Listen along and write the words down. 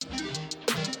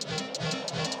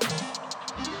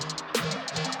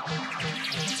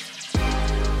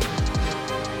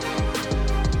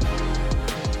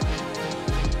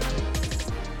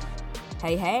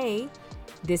Hey,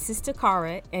 this is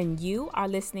Takara, and you are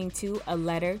listening to A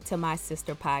Letter to My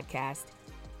Sister podcast.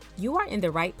 You are in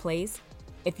the right place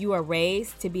if you are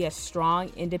raised to be a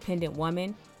strong, independent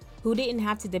woman who didn't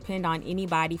have to depend on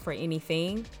anybody for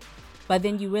anything, but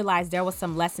then you realize there were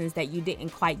some lessons that you didn't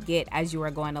quite get as you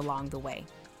were going along the way.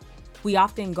 We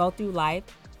often go through life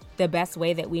the best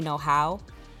way that we know how,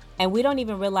 and we don't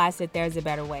even realize that there's a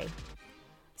better way.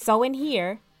 So in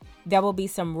here, there will be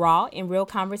some raw and real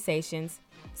conversations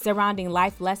surrounding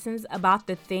life lessons about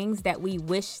the things that we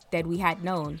wish that we had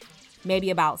known,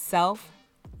 maybe about self,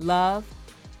 love,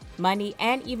 money,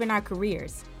 and even our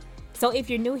careers. So if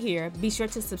you're new here, be sure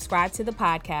to subscribe to the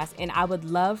podcast, and I would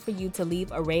love for you to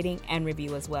leave a rating and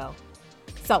review as well.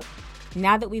 So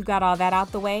now that we've got all that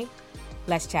out the way,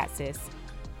 let's chat, sis.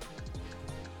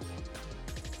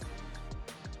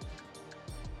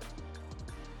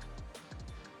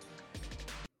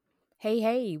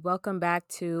 Hey, welcome back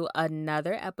to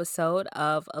another episode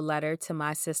of A Letter to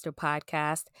My Sister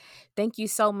podcast. Thank you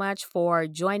so much for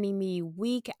joining me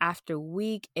week after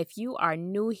week. If you are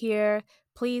new here,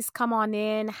 please come on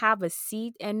in, have a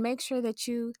seat, and make sure that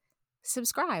you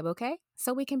subscribe, okay?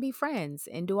 So we can be friends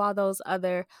and do all those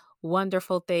other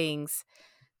wonderful things.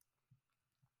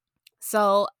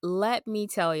 So let me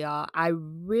tell y'all, I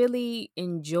really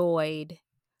enjoyed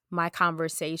my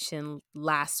conversation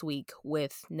last week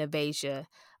with Navasia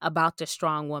about the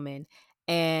strong woman.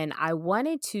 And I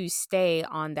wanted to stay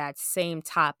on that same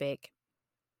topic,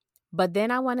 but then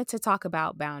I wanted to talk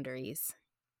about boundaries.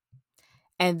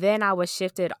 And then I was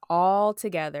shifted all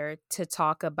together to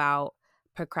talk about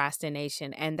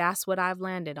procrastination. And that's what I've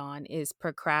landed on is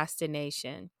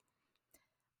procrastination.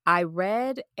 I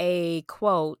read a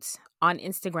quote on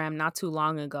Instagram not too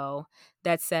long ago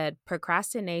that said,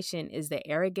 procrastination is the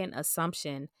arrogant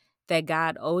assumption that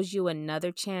God owes you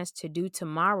another chance to do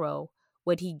tomorrow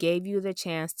what he gave you the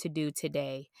chance to do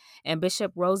today. And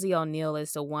Bishop Rosie O'Neill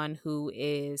is the one who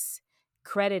is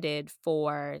credited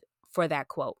for that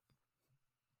quote.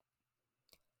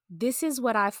 This is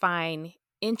what I find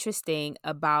interesting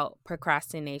about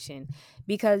procrastination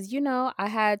because, I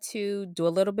had to do a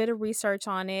little bit of research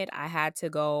on it. I had to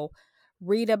go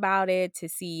read about it to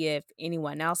see if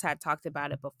anyone else had talked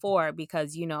about it before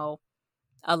because,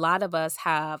 a lot of us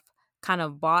have kind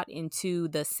of bought into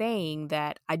the saying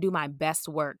that I do my best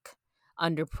work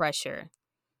under pressure.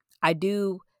 I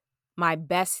do my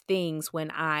best things when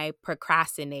I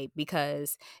procrastinate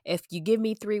because if you give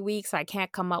me 3 weeks, I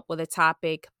can't come up with a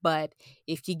topic. But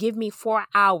if you give me 4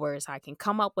 hours, I can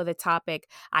come up with a topic.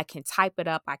 I can type it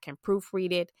up. I can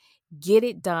proofread it, get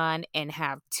it done, and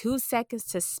have 2 seconds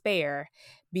to spare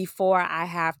before I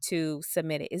have to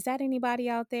submit it. Is that anybody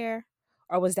out there?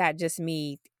 Or was that just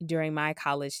me during my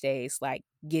college days, like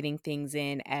getting things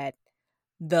in at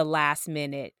the last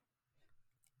minute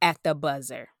at the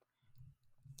buzzer?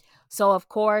 So, of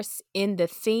course, in the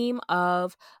theme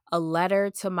of A Letter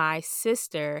to My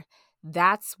Sister,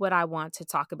 that's what I want to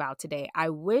talk about today. I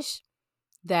wish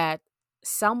that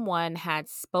someone had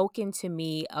spoken to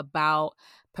me about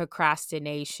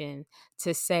procrastination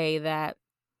to say that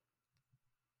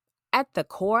at the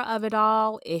core of it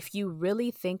all, if you really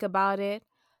think about it,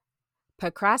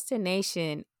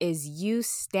 procrastination is you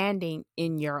standing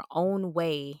in your own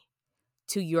way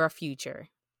to your future.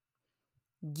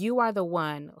 You are the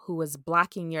one who is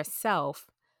blocking yourself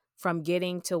from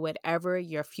getting to whatever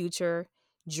your future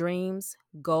dreams,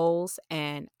 goals,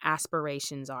 and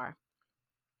aspirations are.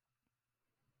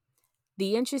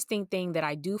 The interesting thing that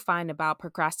I do find about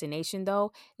procrastination,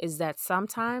 though, is that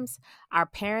sometimes our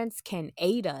parents can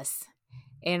aid us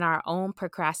in our own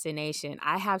procrastination.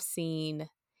 I have seen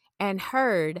and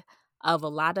heard of a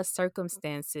lot of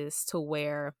circumstances to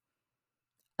where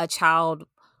a child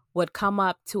would come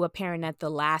up to a parent at the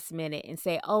last minute and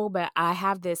say, oh, but I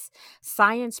have this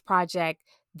science project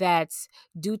that's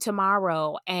due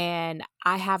tomorrow and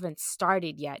I haven't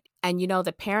started yet. And,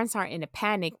 the parents are in a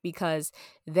panic because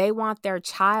they want their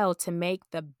child to make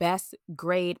the best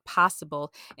grade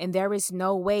possible. And there is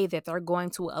no way that they're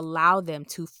going to allow them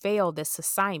to fail this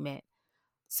assignment.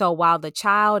 So while the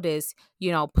child is,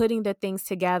 putting the things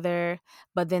together,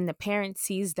 but then the parent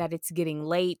sees that it's getting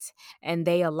late and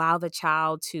they allow the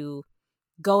child to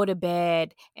go to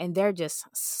bed and they're just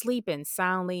sleeping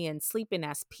soundly and sleeping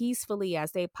as peacefully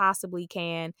as they possibly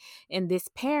can. And this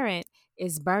parent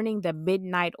is burning the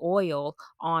midnight oil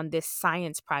on this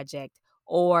science project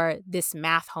or this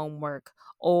math homework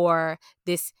or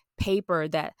this paper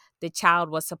that the child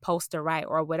was supposed to write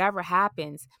or whatever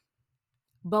happens.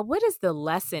 But what is the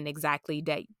lesson exactly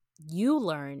that you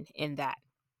learn in that?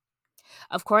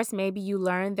 Of course, maybe you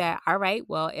learn that, all right,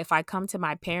 well, if I come to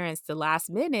my parents the last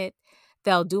minute,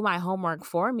 They'll do my homework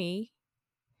for me.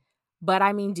 But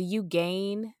I mean, do you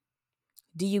gain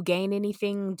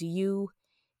anything? Do you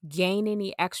gain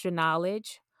any extra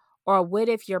knowledge? Or what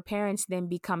if your parents then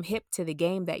become hip to the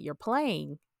game that you're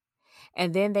playing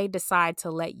and then they decide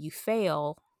to let you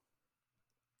fail?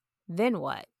 Then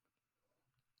what?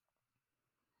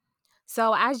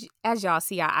 So as y'all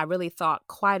see, I really thought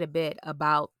quite a bit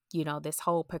about, this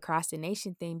whole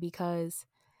procrastination thing because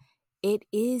it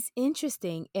is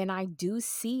interesting and I do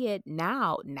see it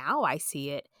now. Now I see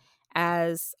it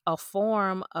as a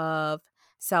form of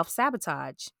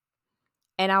self-sabotage.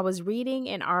 And I was reading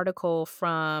an article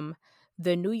from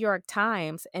the New York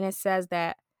Times, and it says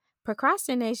that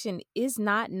procrastination is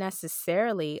not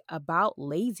necessarily about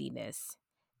laziness,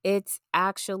 it's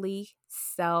actually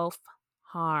self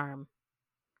harm.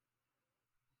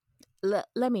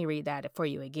 Let me read that for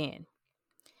you again.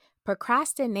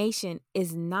 Procrastination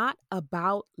is not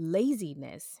about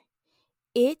laziness,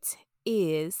 it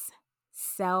is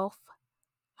self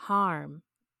harm.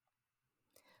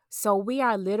 So we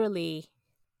are literally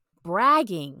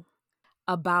bragging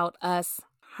about us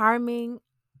harming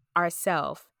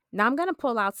ourselves. Now, I'm going to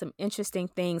pull out some interesting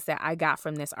things that I got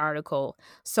from this article.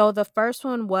 So, the first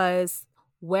one was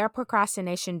where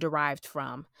procrastination derived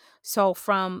from. So,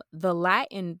 from the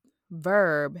Latin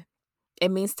verb,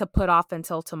 it means to put off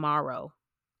until tomorrow.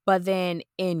 But then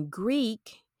in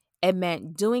Greek, it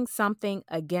meant doing something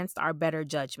against our better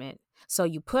judgment. So,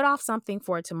 you put off something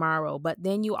for tomorrow, but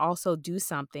then you also do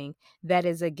something that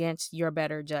is against your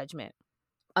better judgment.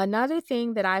 Another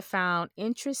thing that I found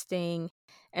interesting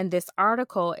in this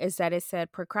article is that it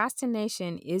said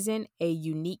procrastination isn't a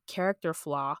unique character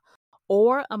flaw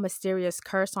or a mysterious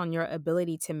curse on your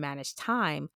ability to manage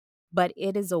time, but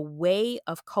it is a way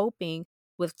of coping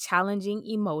with challenging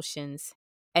emotions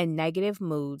and negative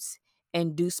moods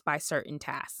induced by certain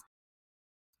tasks.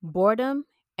 Boredom,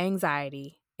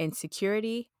 anxiety,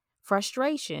 insecurity,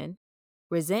 frustration,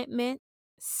 resentment,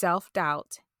 self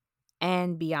doubt,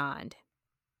 and beyond.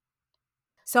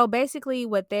 So basically,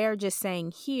 what they're just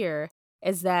saying here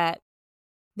is that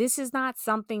this is not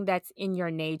something that's in your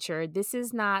nature. This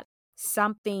is not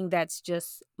something that's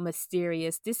just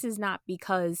mysterious. This is not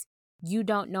because you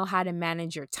don't know how to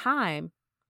manage your time.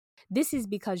 This is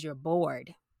because you're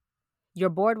bored. You're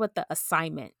bored with the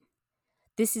assignment.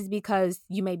 This is because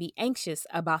you may be anxious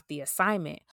about the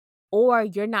assignment, or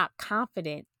you're not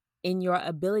confident in your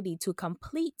ability to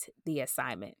complete the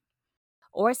assignment,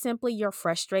 or simply you're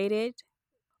frustrated,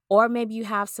 or maybe you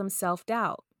have some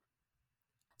self-doubt.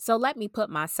 So let me put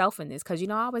myself in this because,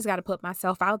 I always got to put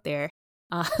myself out there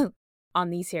uh, on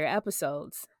these here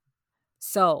episodes.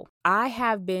 So I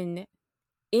have been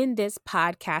in this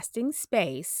podcasting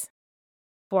space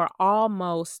for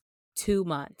almost 2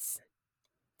 months.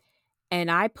 And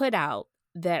I put out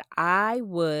that I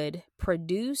would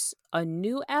produce a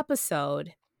new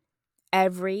episode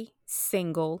every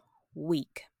single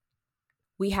week.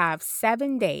 We have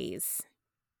 7 days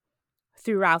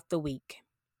throughout the week.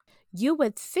 You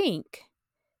would think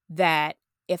that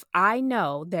if I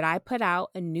know that I put out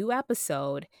a new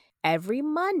episode every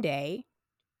Monday,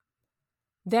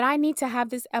 that I need to have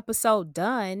this episode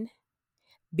done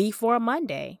before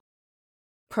Monday.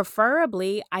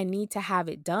 Preferably, I need to have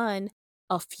it done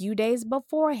a few days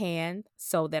beforehand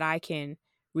so that I can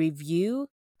review,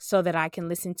 so that I can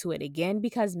listen to it again,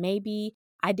 because maybe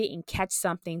I didn't catch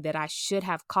something that I should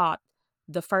have caught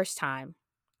the first time.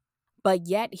 But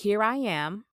yet here I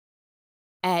am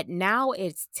now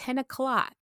it's 10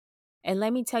 o'clock. And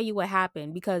let me tell you what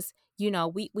happened, because,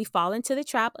 we fall into the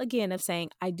trap again of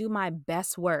saying, I do my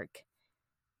best work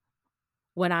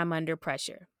when I'm under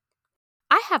pressure.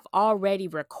 I have already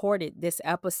recorded this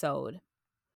episode.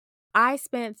 I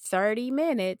spent 30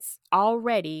 minutes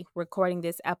already recording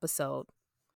this episode.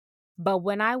 But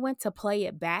when I went to play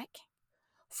it back,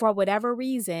 for whatever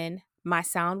reason, my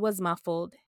sound was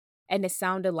muffled and it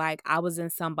sounded like I was in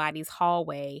somebody's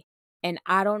hallway. And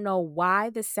I don't know why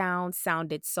the sound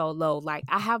sounded so low. Like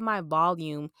I have my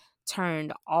volume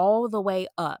turned all the way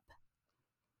up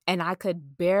and I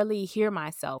could barely hear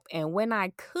myself. And when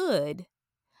I could,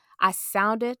 I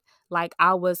sounded like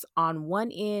I was on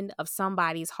one end of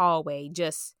somebody's hallway,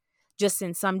 just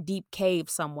in some deep cave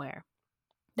somewhere.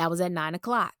 That was at 9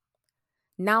 o'clock.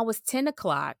 Now it's 10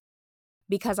 o'clock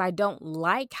because I don't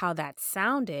like how that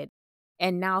sounded.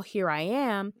 And now here I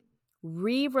am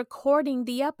re-recording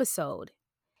the episode.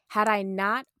 Had I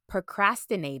not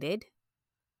procrastinated,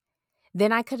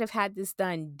 then I could have had this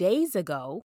done days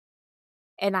ago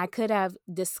and I could have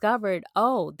discovered,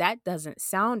 oh, that doesn't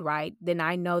sound right. Then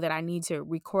I know that I need to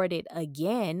record it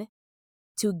again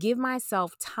to give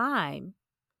myself time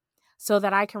so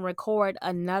that I can record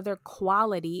another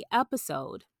quality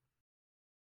episode.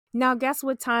 Now, guess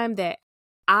what time that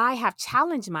I have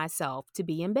challenged myself to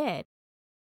be in bed?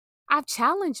 I've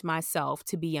challenged myself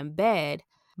to be in bed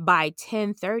by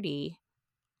 10:30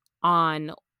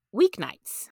 on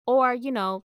weeknights, or you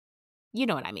know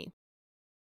what I mean.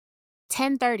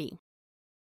 10:30.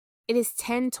 It is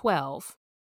 10:12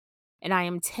 and I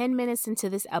am 10 minutes into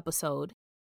this episode,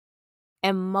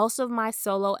 and most of my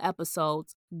solo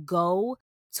episodes go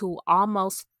to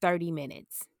almost 30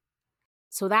 minutes.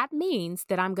 So that means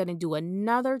that I'm going to do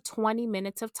another 20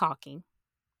 minutes of talking,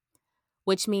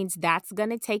 which means that's going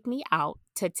to take me out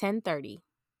to 10:30.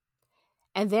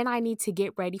 And then I need to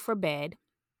get ready for bed.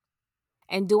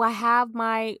 And do I have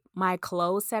my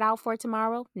clothes set out for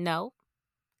tomorrow? No.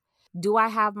 Do I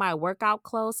have my workout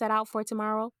clothes set out for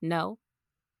tomorrow? No.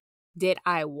 Did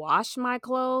I wash my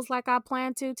clothes like I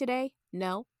planned to today?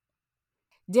 No.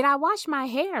 Did I wash my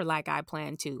hair like I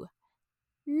planned to?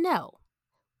 No.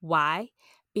 Why?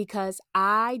 Because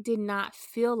I did not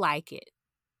feel like it.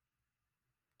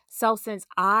 So since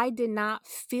I did not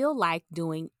feel like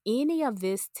doing any of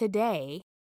this today,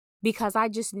 because I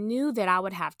just knew that I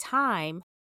would have time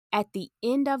at the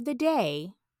end of the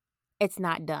day, it's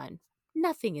not done.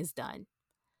 Nothing is done.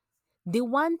 The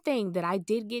one thing that I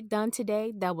did get done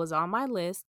today that was on my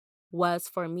list was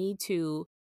for me to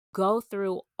go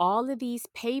through all of these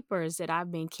papers that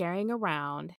I've been carrying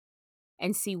around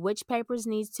and see which papers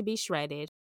needs to be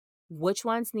shredded, which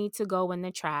ones need to go in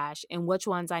the trash, and which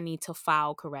ones I need to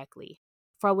file correctly.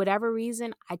 For whatever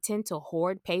reason, I tend to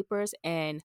hoard papers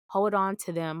and hold on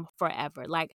to them forever.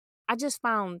 Like, I just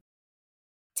found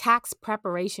tax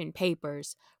preparation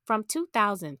papers from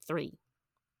 2003.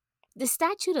 The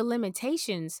statute of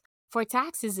limitations for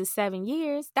taxes is 7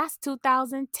 years. That's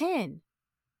 2010.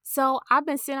 So I've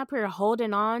been sitting up here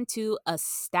holding on to a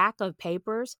stack of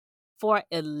papers for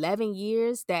 11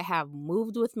 years that have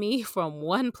moved with me from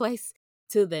one place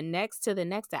to the next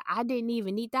that I didn't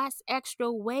even need. That's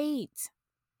extra weight.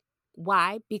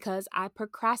 Why? Because I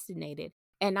procrastinated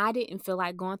and I didn't feel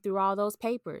like going through all those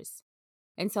papers.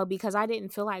 And so because I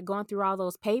didn't feel like going through all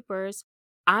those papers,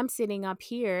 I'm sitting up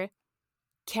here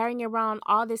carrying around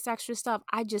all this extra stuff.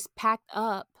 I just packed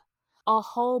up a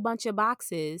whole bunch of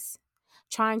boxes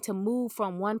trying to move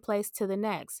from one place to the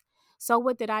next. So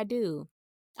what did I do?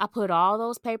 I put all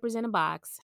those papers in a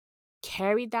box,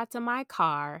 carried that to my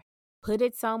car, put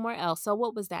it somewhere else. So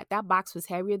what was that? That box was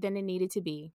heavier than it needed to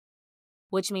be,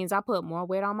 which means I put more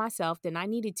weight on myself than I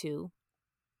needed to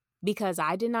because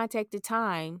I did not take the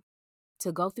time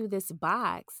to go through this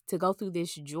box, to go through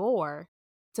this drawer,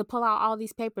 to pull out all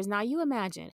these papers. Now you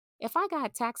imagine, if I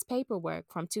got tax paperwork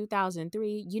from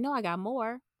 2003, I got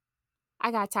more.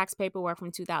 I got tax paperwork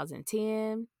from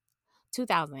 2010,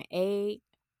 2008,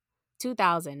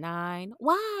 2009.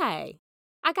 Why?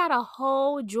 I got a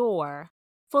whole drawer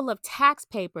full of tax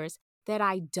papers that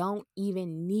I don't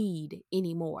even need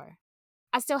anymore.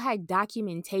 I still had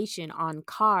documentation on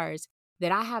cars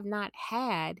that I have not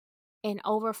had in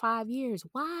over 5 years.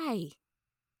 Why?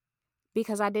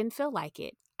 Because I didn't feel like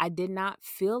it. I did not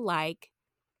feel like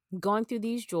going through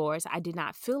these drawers. I did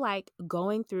not feel like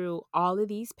going through all of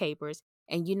these papers.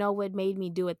 And you know what made me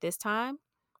do it this time?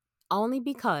 Only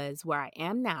because where I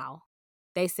am now,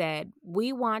 they said,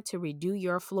 we want to redo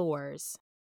your floors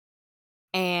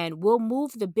and we'll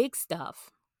move the big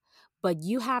stuff, but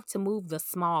you have to move the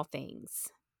small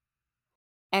things.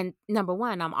 And number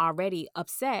one, I'm already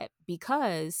upset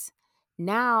because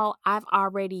now I've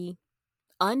already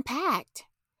unpacked.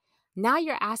 Now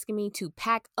you're asking me to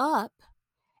pack up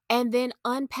and then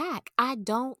unpack. I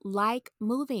don't like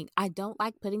moving. I don't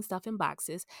like putting stuff in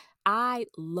boxes. I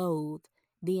loathe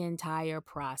the entire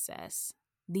process.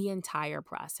 The entire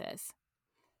process.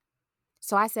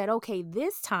 So I said, okay,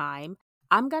 this time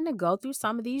I'm going to go through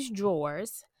some of these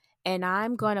drawers and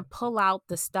I'm going to pull out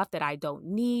the stuff that I don't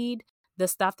need, the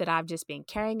stuff that I've just been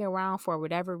carrying around for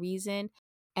whatever reason.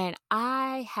 And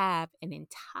I have an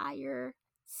entire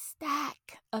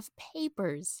stack of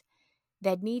papers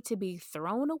that need to be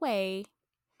thrown away,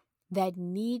 that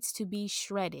needs to be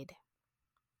shredded.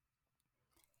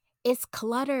 It's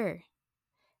clutter.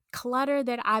 Clutter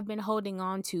that I've been holding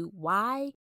on to.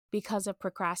 Why? Because of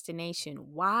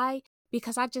procrastination. Why?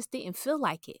 Because I just didn't feel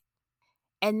like it.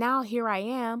 And now here I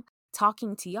am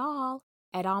talking to y'all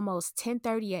at almost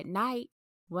 10:30 at night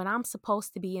when I'm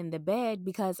supposed to be in the bed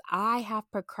because I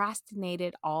have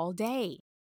procrastinated all day.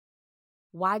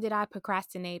 Why did I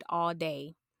procrastinate all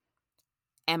day?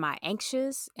 Am I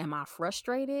anxious? Am I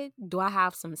frustrated? Do I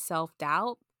have some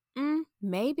self-doubt?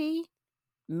 Maybe.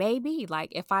 Maybe.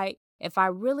 Like if I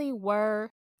really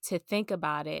were to think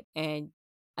about it, and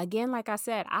Again, like I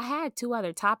said, I had two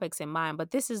other topics in mind,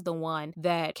 but this is the one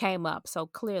that came up. So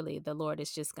clearly the Lord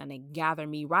is just going to gather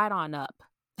me right on up,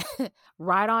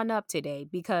 right on up today,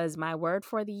 because my word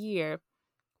for the year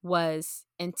was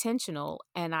intentional.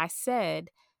 And I said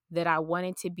that I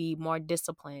wanted to be more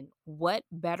disciplined. What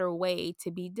better way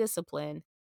to be disciplined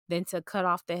than to cut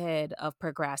off the head of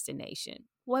procrastination?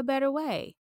 What better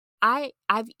way?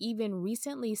 I've even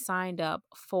recently signed up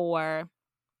for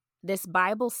this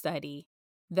Bible study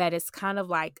that is kind of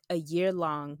like a year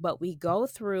long, but we go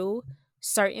through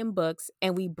certain books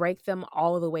and we break them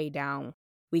all the way down.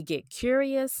 We get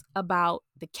curious about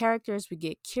the characters, we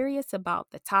get curious about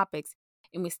the topics,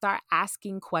 and we start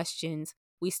asking questions.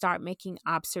 We start making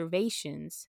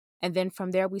observations. And then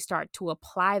from there, we start to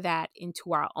apply that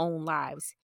into our own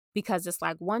lives. Because it's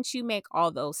like once you make all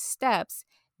those steps,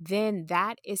 then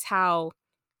that is how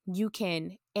you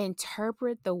can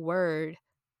interpret the word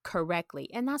correctly.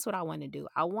 And that's what I want to do.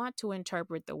 I want to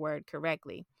interpret the word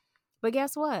correctly. But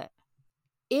guess what?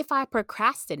 If I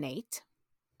procrastinate,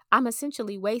 I'm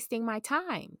essentially wasting my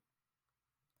time.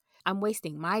 I'm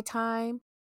wasting my time.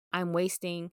 I'm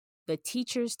wasting the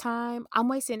teacher's time. I'm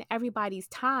wasting everybody's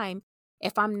time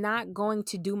if I'm not going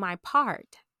to do my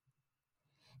part.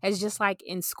 It's just like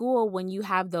in school when you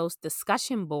have those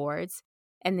discussion boards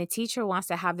and the teacher wants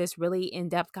to have this really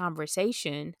in-depth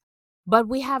conversation, but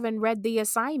we haven't read the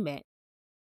assignment.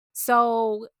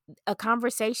 So a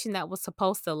conversation that was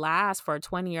supposed to last for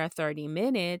 20 or 30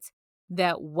 minutes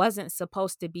that wasn't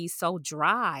supposed to be so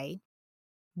dry,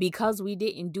 because we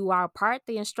didn't do our part,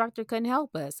 the instructor couldn't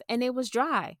help us and it was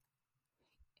dry.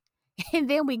 And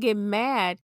then we get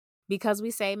mad because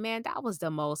we say, man, that was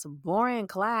the most boring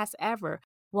class ever.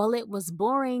 Well, it was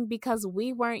boring because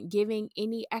we weren't giving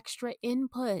any extra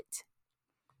input.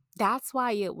 That's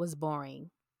why it was boring.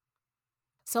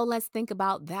 So let's think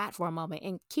about that for a moment.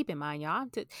 And keep in mind, y'all,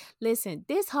 listen,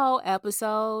 this whole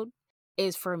episode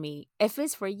is for me. If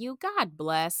it's for you, God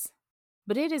bless.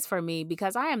 But it is for me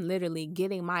because I am literally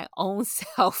getting my own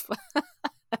self.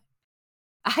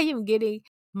 I am getting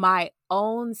my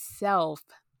own self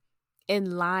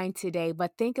in line today.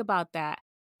 But think about that.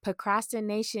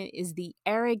 Procrastination is the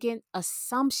arrogant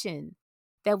assumption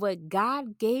that what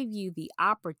God gave you the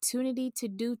opportunity to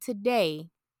do today,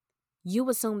 you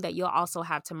assume that you'll also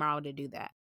have tomorrow to do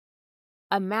that.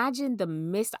 Imagine the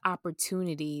missed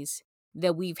opportunities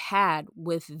that we've had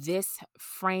with this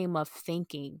frame of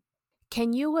thinking.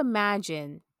 Can you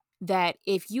imagine that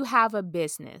if you have a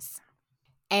business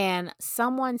and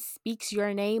someone speaks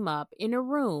your name up in a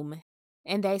room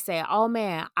and they say, oh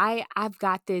man, I've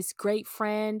got this great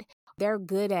friend. They're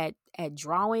good at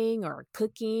drawing or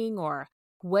cooking or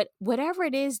whatever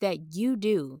it is that you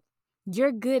do,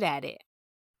 you're good at it.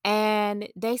 And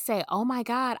they say, oh my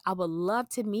God, I would love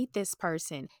to meet this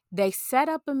person. They set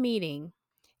up a meeting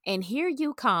and here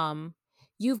you come.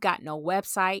 You've got no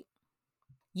website.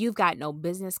 You've got no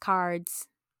business cards.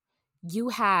 You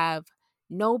have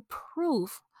no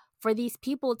proof for these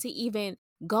people to even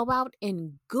go out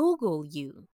and Google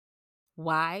you.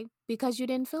 Why? Because you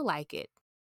didn't feel like it.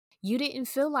 You didn't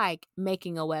feel like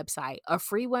making a website, a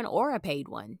free one or a paid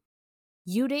one.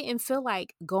 You didn't feel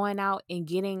like going out and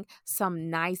getting some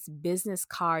nice business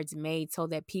cards made so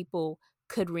that people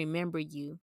could remember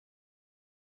you.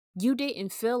 You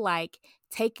didn't feel like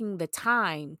taking the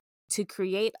time to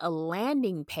create a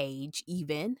landing page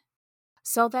even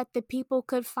so that the people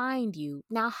could find you.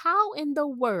 Now, how in the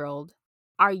world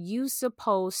are you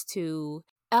supposed to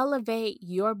elevate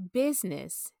your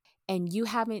business and you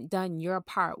haven't done your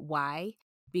part? Why?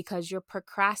 Because you're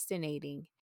procrastinating.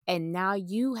 And now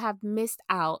you have missed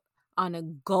out on a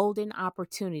golden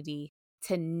opportunity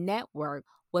to network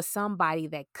with somebody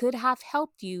that could have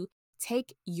helped you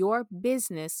take your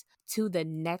business to the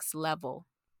next level.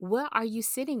 What are you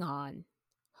sitting on?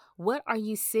 What are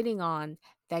you sitting on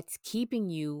that's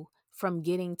keeping you from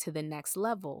getting to the next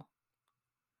level?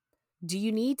 Do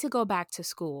you need to go back to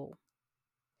school?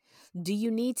 Do you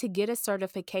need to get a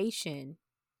certification?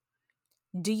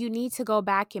 Do you need to go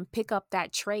back and pick up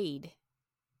that trade?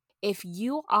 If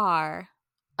you are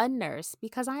a nurse,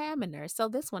 because I am a nurse, so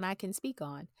this one I can speak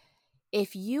on.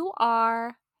 If you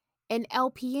are an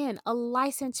LPN, a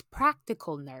licensed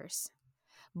practical nurse,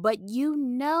 but you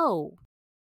know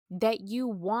that you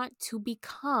want to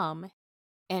become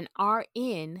an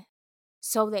RN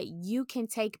so that you can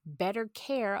take better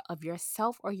care of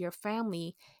yourself or your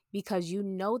family because you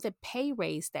know the pay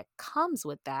raise that comes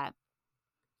with that,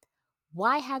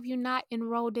 why have you not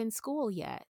enrolled in school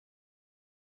yet?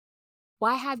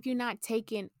 Why have you not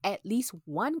taken at least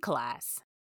one class?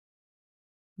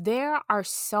 There are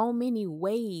so many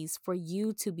ways for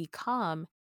you to become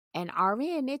And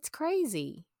RN, it's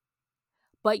crazy.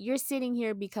 But you're sitting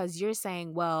here because you're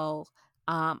saying, well,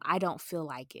 I don't feel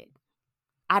like it.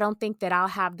 I don't think that I'll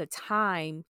have the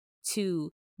time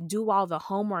to do all the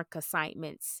homework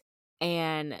assignments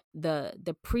and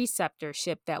the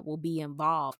preceptorship that will be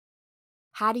involved.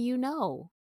 How do you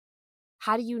know?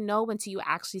 How do you know until you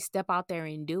actually step out there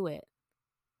and do it?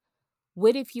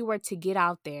 What if you were to get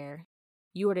out there,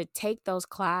 you were to take those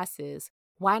classes?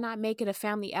 Why not make it a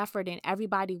family effort and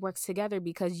everybody works together?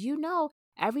 Because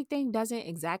everything doesn't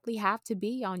exactly have to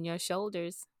be on your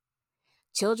shoulders.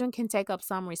 Children can take up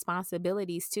some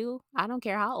responsibilities too. I don't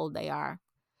care how old they are.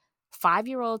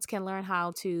 5-year-olds can learn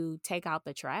how to take out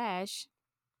the trash.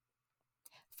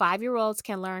 5-year-olds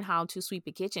can learn how to sweep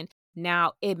a kitchen.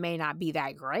 Now, it may not be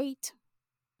that great,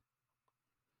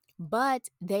 but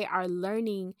they are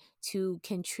learning to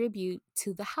contribute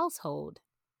to the household.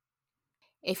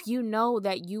 If you know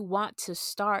that you want to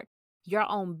start your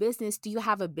own business, do you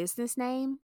have a business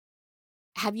name?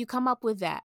 Have you come up with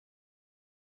that?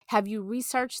 Have you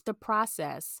researched the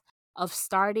process of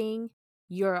starting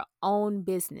your own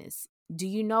business? Do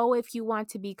you know if you want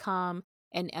to become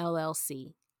an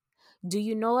LLC? Do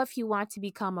you know if you want to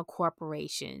become a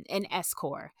corporation, an S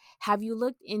Corp? Have you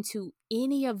looked into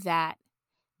any of that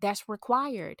that's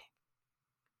required?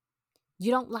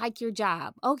 You don't like your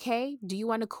job. Okay. Do you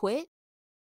want to quit?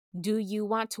 Do you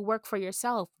want to work for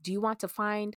yourself? Do you want to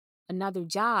find another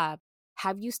job?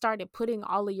 Have you started putting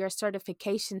all of your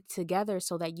certifications together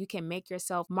so that you can make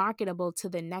yourself marketable to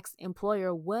the next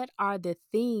employer? What are the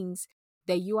things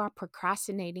that you are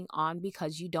procrastinating on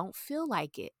because you don't feel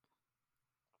like it?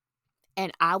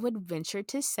 And I would venture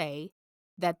to say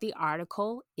that the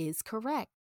article is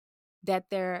correct, that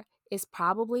there is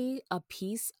probably a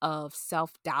piece of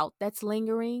self-doubt that's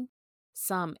lingering,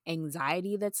 some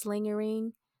anxiety that's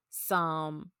lingering,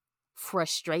 some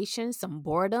frustration, some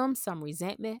boredom, some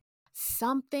resentment.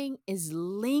 Something is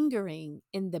lingering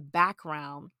in the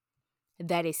background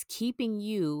that is keeping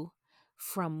you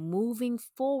from moving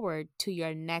forward to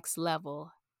your next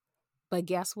level. But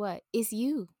guess what? It's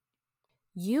you.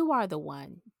 You are the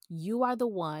one. You are the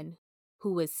one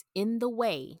who is in the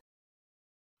way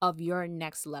of your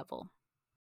next level.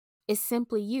 It's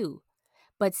simply you.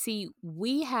 But see,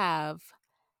 we have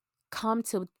come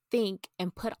to think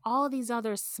and put all these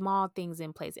other small things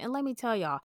in place. And let me tell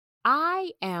y'all,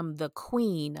 I am the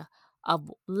queen of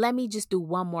let me just do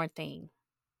one more thing.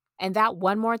 And that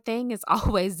one more thing is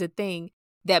always the thing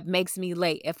that makes me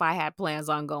late if I had plans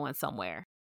on going somewhere.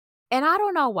 And I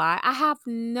don't know why. I have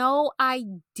no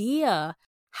idea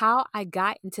how I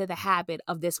got into the habit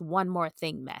of this one more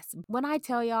thing mess. When I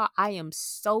tell y'all, I am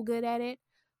so good at it,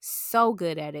 so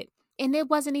good at it. And it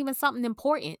wasn't even something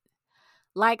important.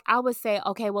 Like I would say,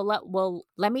 okay,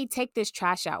 let me take this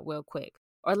trash out real quick,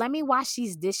 or let me wash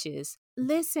these dishes.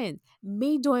 Listen,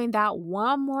 me doing that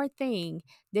one more thing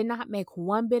did not make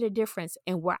one bit of difference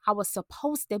in where I was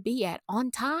supposed to be at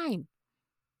on time.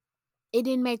 It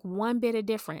didn't make one bit of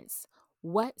difference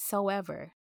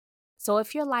whatsoever. So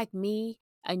if you're like me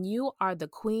and you are the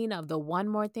queen of the one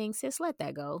more thing, sis, let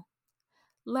that go.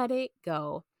 Let it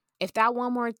go. If that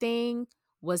one more thing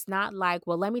was not like,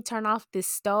 well, let me turn off this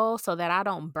stove so that I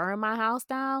don't burn my house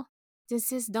down, then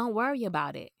sis, don't worry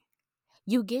about it.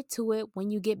 You get to it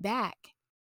when you get back.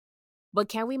 But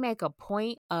can we make a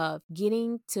point of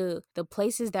getting to the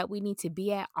places that we need to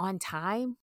be at on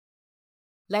time?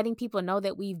 Letting people know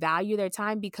that we value their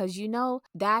time, because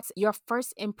that's your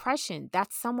first impression.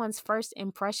 That's someone's first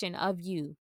impression of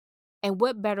you. And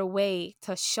what better way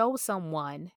to show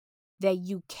someone that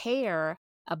you care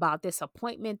about this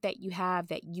appointment that you have,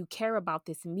 that you care about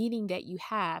this meeting that you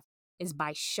have, is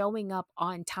by showing up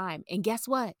on time. And guess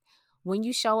what? When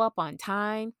you show up on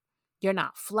time, you're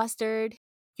not flustered,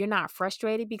 you're not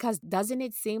frustrated, because doesn't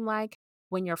it seem like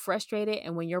when you're frustrated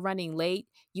and when you're running late,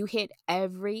 you hit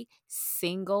every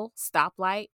single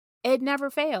stoplight? It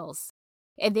never fails.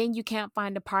 And then you can't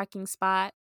find a parking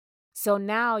spot. So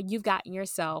now you've gotten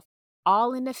yourself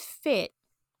all in a fit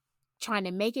trying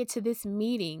to make it to this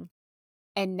meeting.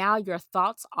 And now your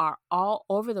thoughts are all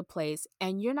over the place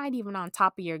and you're not even on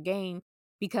top of your game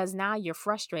because now you're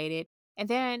frustrated. And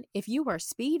then if you were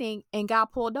speeding and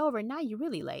got pulled over, now you're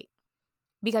really late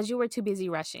because you were too busy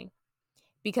rushing,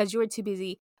 because you were too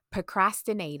busy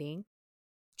procrastinating,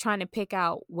 trying to pick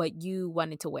out what you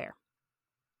wanted to wear.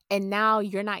 And now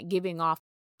you're not giving off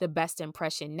the best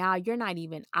impression. Now you're not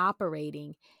even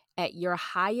operating at your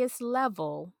highest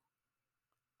level,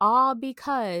 all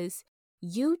because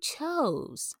you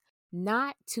chose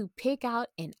not to pick out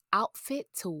an outfit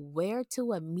to wear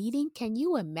to a meeting. Can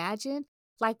you imagine?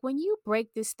 Like when you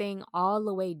break this thing all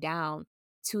the way down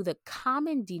to the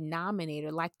common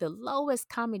denominator, like the lowest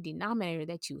common denominator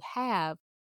that you have.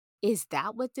 Is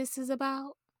that what this is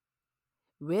about?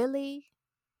 Really?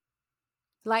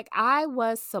 Like, I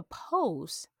was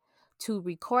supposed to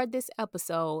record this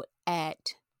episode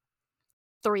at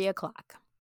 3 o'clock.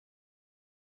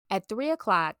 At 3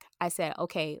 o'clock, I said,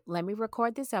 okay, let me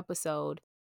record this episode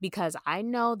because I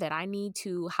know that I need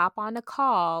to hop on a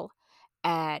call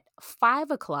at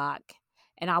 5 o'clock,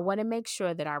 and I want to make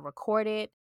sure that I record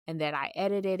it and that I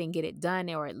edit it and get it done,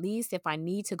 or at least if I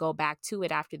need to go back to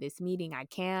it after this meeting, I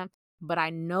can. But I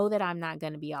know that I'm not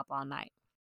going to be up all night.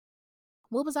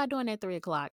 What was I doing at 3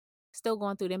 o'clock? Still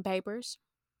going through them papers.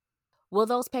 Will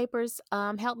those papers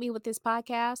help me with this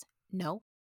podcast? No.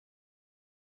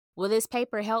 Will this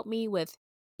paper help me with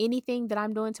anything that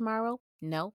I'm doing tomorrow?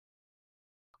 No.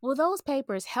 Will those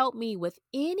papers help me with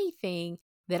anything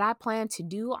that I plan to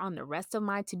do on the rest of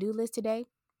my to-do list today?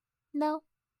 No.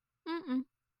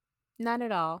 Not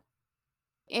at all.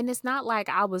 And it's not like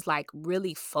I was like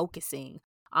really focusing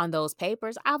on those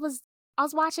papers. I was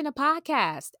watching a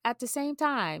podcast at the same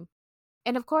time.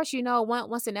 And of course,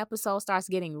 once an episode starts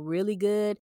getting really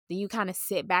good, then you kind of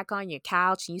sit back on your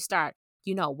couch and you start,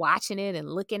 watching it and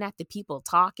looking at the people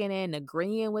talking and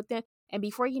agreeing with them. And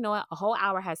before you know it, a whole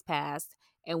hour has passed.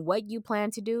 And what you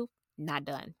plan to do, not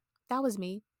done. That was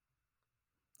me.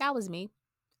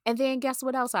 And then guess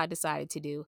what else I decided to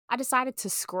do? I decided to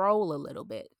scroll a little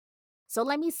bit. So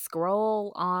let me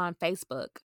scroll on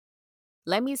Facebook.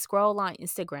 Let me scroll on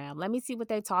Instagram. Let me see what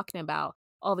they're talking about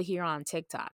over here on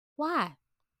TikTok. Why?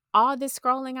 All this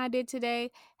scrolling I did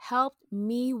today helped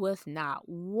me with not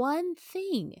one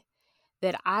thing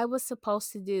that I was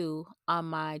supposed to do on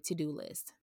my to-do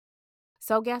list.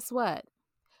 So guess what?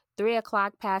 3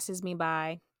 o'clock passes me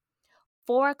by.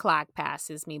 4 o'clock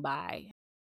passes me by.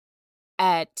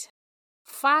 At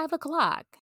 5 o'clock,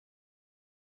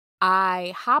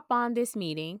 I hop on this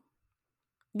meeting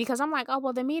because I'm like, oh,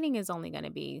 well, the meeting is only going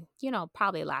to be,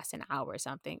 probably last an hour or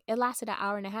something. It lasted an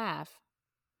hour and a half,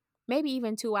 maybe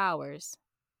even 2 hours.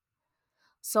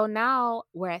 So now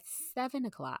we're at 7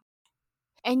 o'clock.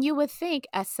 And you would think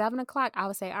at 7 o'clock, I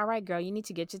would say, all right, girl, you need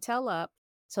to get your tail up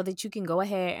so that you can go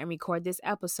ahead and record this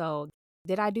episode.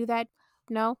 Did I do that?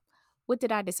 No. What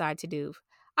did I decide to do?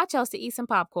 I chose to eat some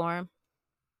popcorn,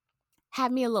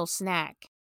 have me a little snack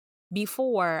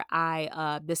before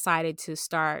I decided to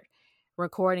start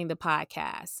recording the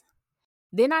podcast.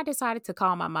 Then I decided to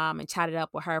call my mom and chat it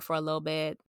up with her for a little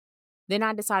bit. Then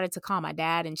I decided to call my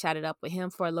dad and chat it up with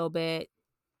him for a little bit.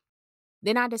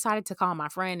 Then I decided to call my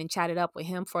friend and chat it up with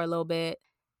him for a little bit.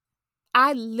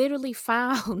 I literally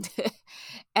found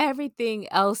everything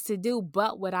else to do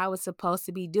but what I was supposed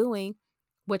to be doing,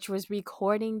 which was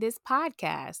recording this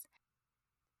podcast.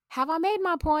 Have I made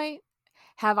my point?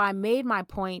 Have I made my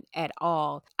point at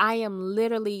all? I am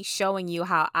literally showing you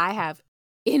how I have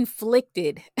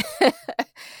inflicted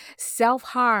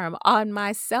self-harm on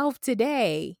myself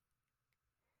today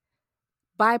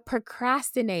by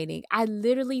procrastinating. I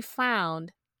literally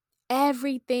found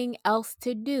everything else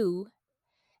to do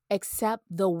except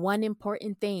the one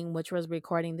important thing, which was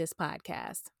recording this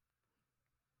podcast.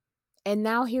 And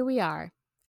now here we are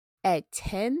at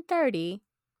 10:30.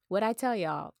 What'd I tell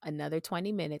y'all? Another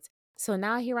 20 minutes. So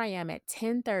now here I am at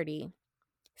 10:30,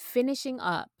 finishing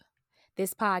up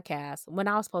this podcast when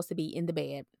I was supposed to be in the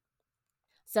bed.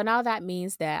 So now that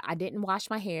means that I didn't wash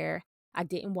my hair. I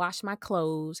didn't wash my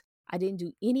clothes. I didn't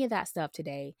do any of that stuff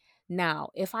today. Now,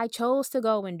 if I chose to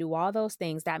go and do all those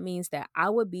things, that means that I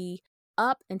would be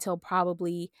up until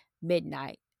probably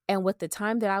midnight. And with the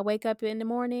time that I wake up in the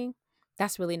morning,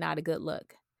 that's really not a good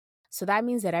look. So that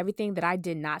means that everything that I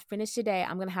did not finish today,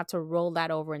 I'm going to have to roll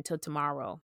that over until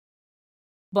tomorrow.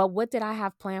 But what did I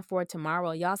have planned for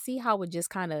tomorrow? Y'all see how it just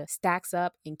kind of stacks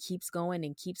up and keeps going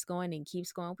and keeps going and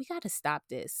keeps going? We got to stop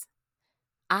this.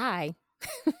 I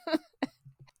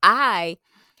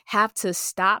have to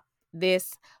stop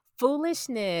this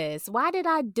foolishness. Why did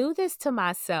I do this to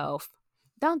myself?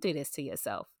 Don't do this to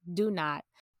yourself. Do not.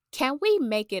 Can we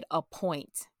make it a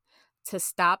point to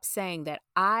stop saying that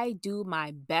I do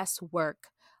my best work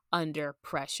under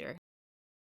pressure?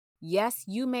 Yes,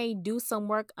 you may do some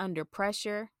work under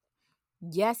pressure.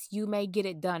 Yes, you may get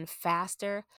it done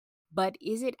faster, but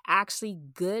is it actually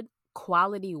good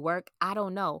quality work? I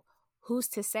don't know. Who's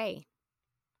to say?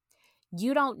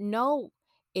 You don't know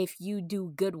if you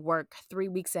do good work 3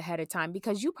 weeks ahead of time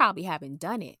because you probably haven't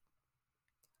done it.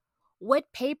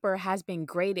 What paper has been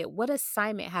graded? What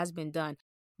assignment has been done?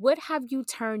 What have you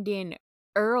turned in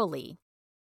early?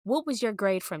 What was your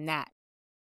grade from that?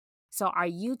 So are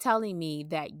you telling me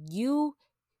that you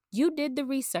did the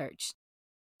research?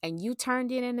 and you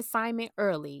turned in an assignment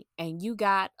early and you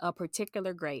got a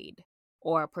particular grade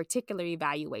or a particular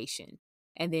evaluation,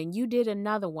 and then you did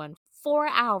another one 4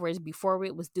 hours before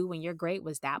it was due and your grade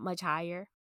was that much higher,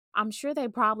 I'm sure they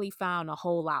probably found a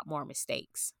whole lot more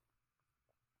mistakes.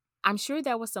 I'm sure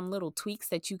there were some little tweaks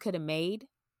that you could have made,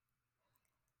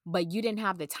 but you didn't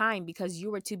have the time because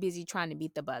you were too busy trying to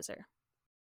beat the buzzer.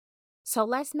 So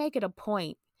let's make it a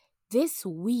point this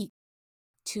week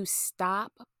to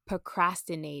stop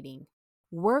procrastinating.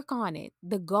 Work on it.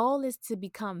 The goal is to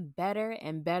become better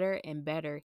and better and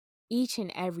better each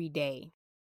and every day.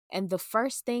 And the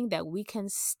first thing that we can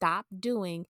stop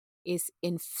doing is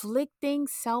inflicting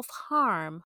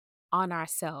self-harm on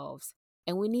ourselves.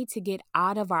 And we need to get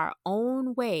out of our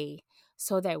own way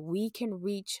so that we can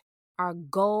reach our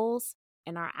goals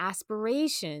and our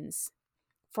aspirations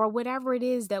for whatever it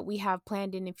is that we have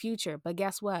planned in the future. But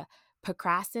guess what?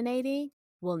 Procrastinating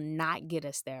will not get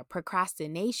us there.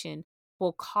 Procrastination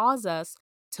will cause us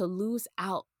to lose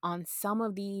out on some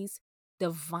of these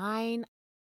divine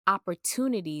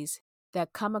opportunities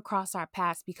that come across our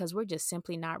paths because we're just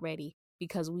simply not ready,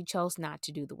 because we chose not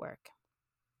to do the work.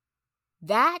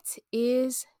 That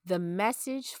is the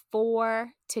message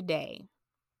for today.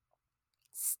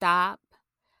 Stop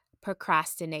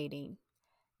procrastinating.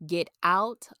 Get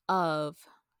out of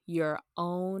your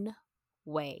own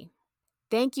way.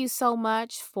 Thank you so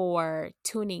much for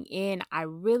tuning in. I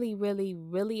really, really,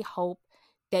 really hope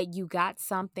that you got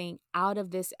something out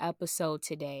of this episode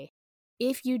today.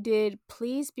 If you did,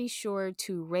 please be sure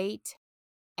to rate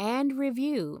and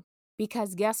review,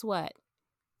 because guess what?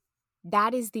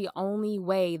 That is the only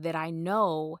way that I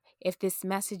know if this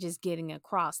message is getting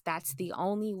across. That's the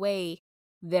only way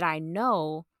that I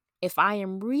know if I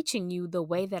am reaching you the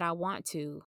way that I want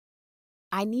to.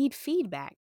 I need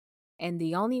feedback. And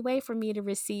the only way for me to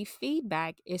receive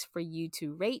feedback is for you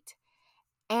to rate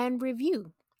and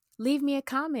review. Leave me a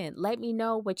comment. Let me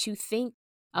know what you think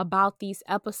about these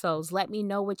episodes. Let me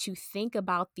know what you think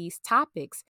about these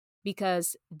topics,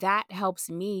 because that helps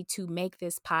me to make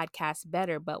this podcast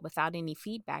better. But without any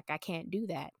feedback, I can't do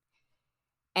that.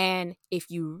 And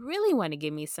if you really want to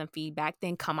give me some feedback,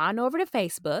 then come on over to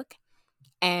Facebook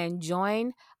and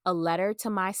join A Letter to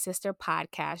My Sister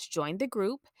podcast. Join the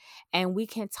group and we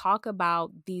can talk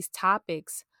about these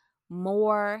topics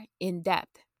more in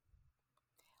depth.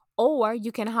 Or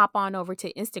you can hop on over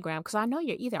to Instagram, because I know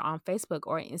you're either on Facebook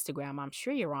or Instagram. I'm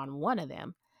sure you're on one of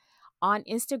them. On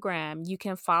Instagram, you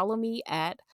can follow me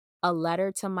at A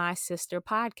Letter to My Sister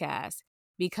podcast,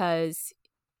 because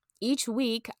each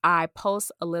week I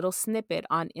post a little snippet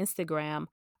on Instagram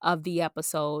of the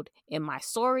episode in my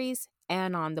stories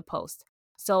and on the post.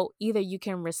 So either you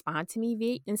can respond to me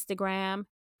via Instagram,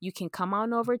 you can come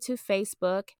on over to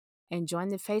Facebook and join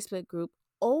the Facebook group,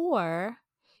 or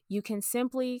you can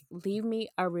simply leave me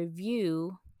a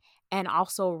review and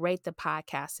also rate the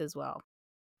podcast as well.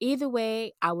 Either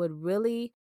way, I would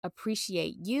really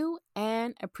appreciate you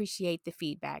and appreciate the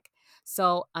feedback.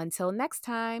 So until next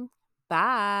time,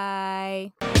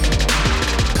 bye.